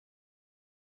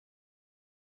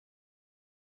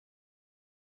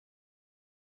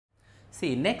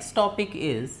See, next topic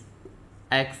is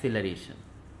acceleration.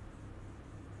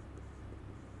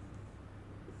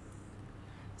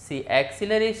 See,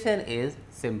 acceleration is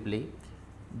simply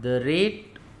the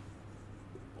rate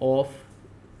of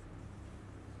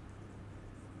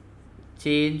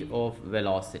change of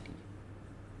velocity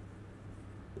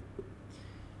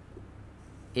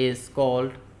is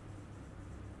called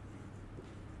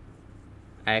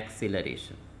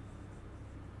acceleration.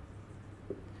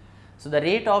 So, the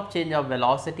rate of change of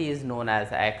velocity is known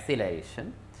as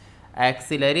acceleration.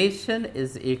 Acceleration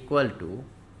is equal to,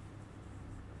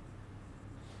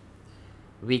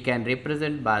 we can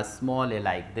represent by small a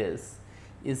like this,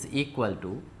 is equal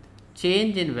to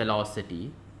change in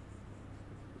velocity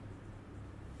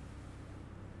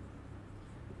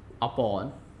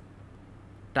upon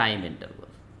time interval.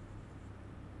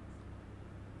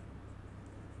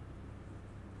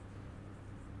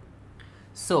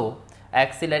 So,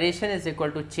 acceleration is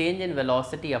equal to change in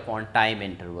velocity upon time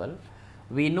interval.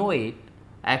 We know it,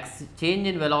 change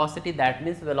in velocity, that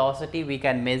means velocity we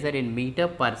can measure in meter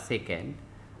per second,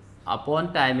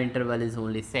 upon time interval is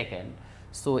only second.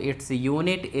 So, its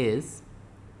unit is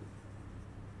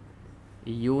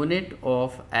unit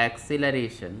of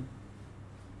acceleration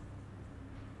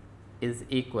is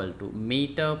equal to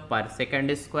meter per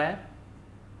second square,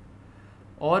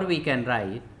 or we can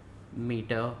write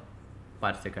meter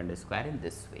per second square in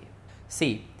this way.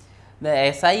 See,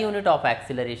 the SI unit of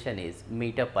acceleration is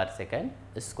meter per second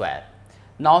square.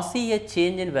 Now, see a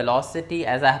change in velocity,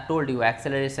 as I have told you,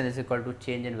 acceleration is equal to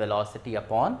change in velocity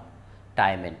upon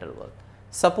time interval.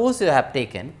 Suppose you have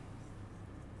taken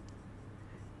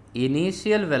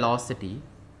initial velocity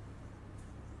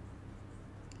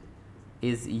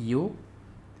is u,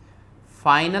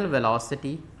 final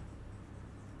velocity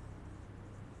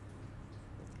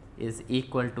is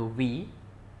equal to v,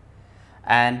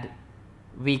 and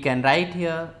we can write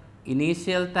here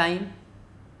initial time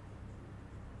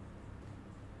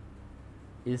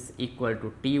is equal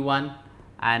to t1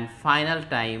 and final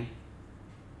time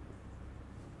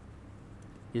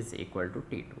is equal to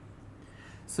t2.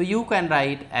 So, you can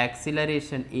write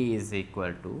acceleration A is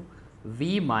equal to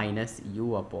v minus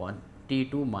u upon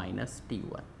t2 minus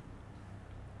t1.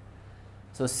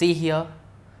 So, see here,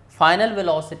 final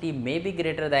velocity may be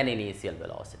greater than initial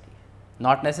velocity,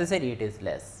 not necessary it is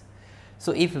less.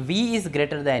 So, if v is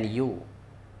greater than u,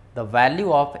 the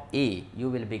value of A you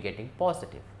will be getting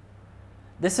positive.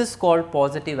 This is called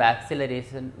positive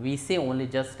acceleration. We say only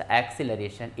just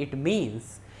acceleration, it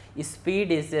means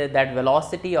speed is that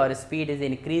velocity or speed is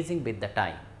increasing with the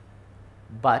time.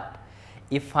 But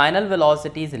if final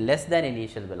velocity is less than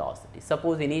initial velocity,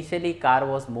 suppose initially car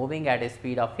was moving at a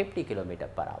speed of 50 km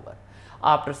per hour,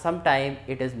 after some time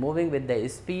it is moving with the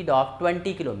speed of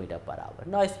 20 km per hour,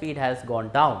 now speed has gone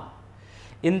down.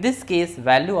 In this case,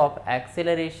 value of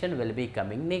acceleration will be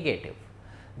coming negative.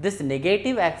 This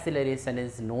negative acceleration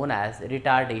is known as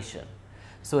retardation.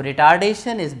 So,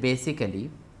 retardation is basically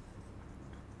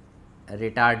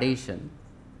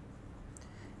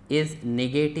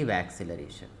negative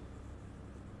acceleration.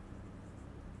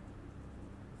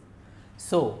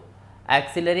 So,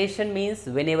 acceleration means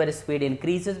whenever speed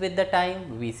increases with the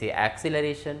time, we say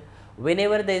acceleration.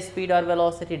 Whenever the speed or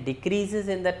velocity decreases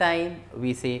in the time,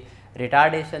 we say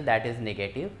retardation, that is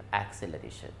negative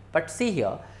acceleration. But see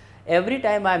here, every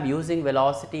time I am using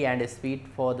velocity and speed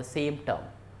for the same term,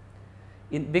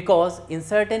 because in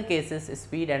certain cases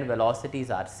speed and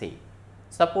velocities are same.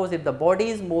 Suppose if the body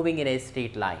is moving in a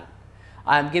straight line,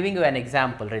 I am giving you an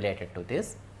example related to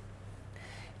this.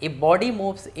 If body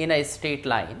moves in a straight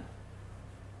line,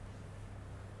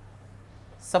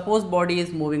 suppose body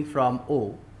is moving from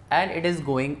O and it is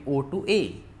going O to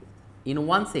A in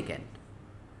 1 second,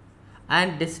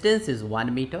 and distance is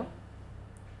 1 meter.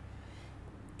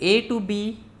 A to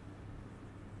B,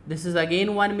 this is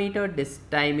again 1 meter, this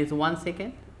time is 1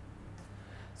 second.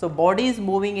 So, body is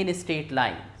moving in a straight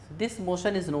line. So, this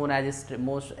motion is known as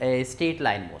a straight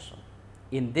line motion.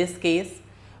 In this case,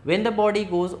 when the body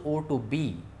goes O to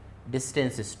B,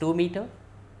 distance is 2 meter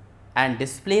and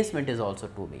displacement is also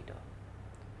 2 meter.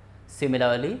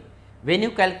 Similarly, when you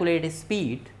calculate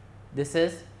speed, this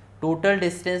is total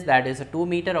distance, that is 2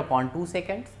 meter upon 2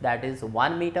 seconds, that is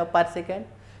 1 meter per second.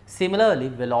 Similarly,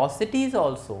 velocity is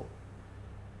also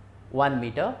 1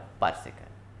 meter per second.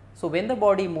 So, when the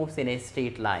body moves in a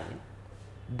straight line,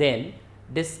 then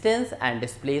distance and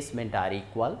displacement are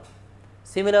equal.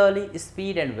 Similarly,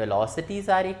 speed and velocities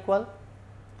are equal.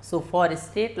 So, for a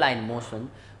straight line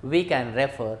motion, we can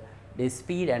refer the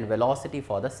speed and velocity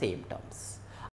for the same terms.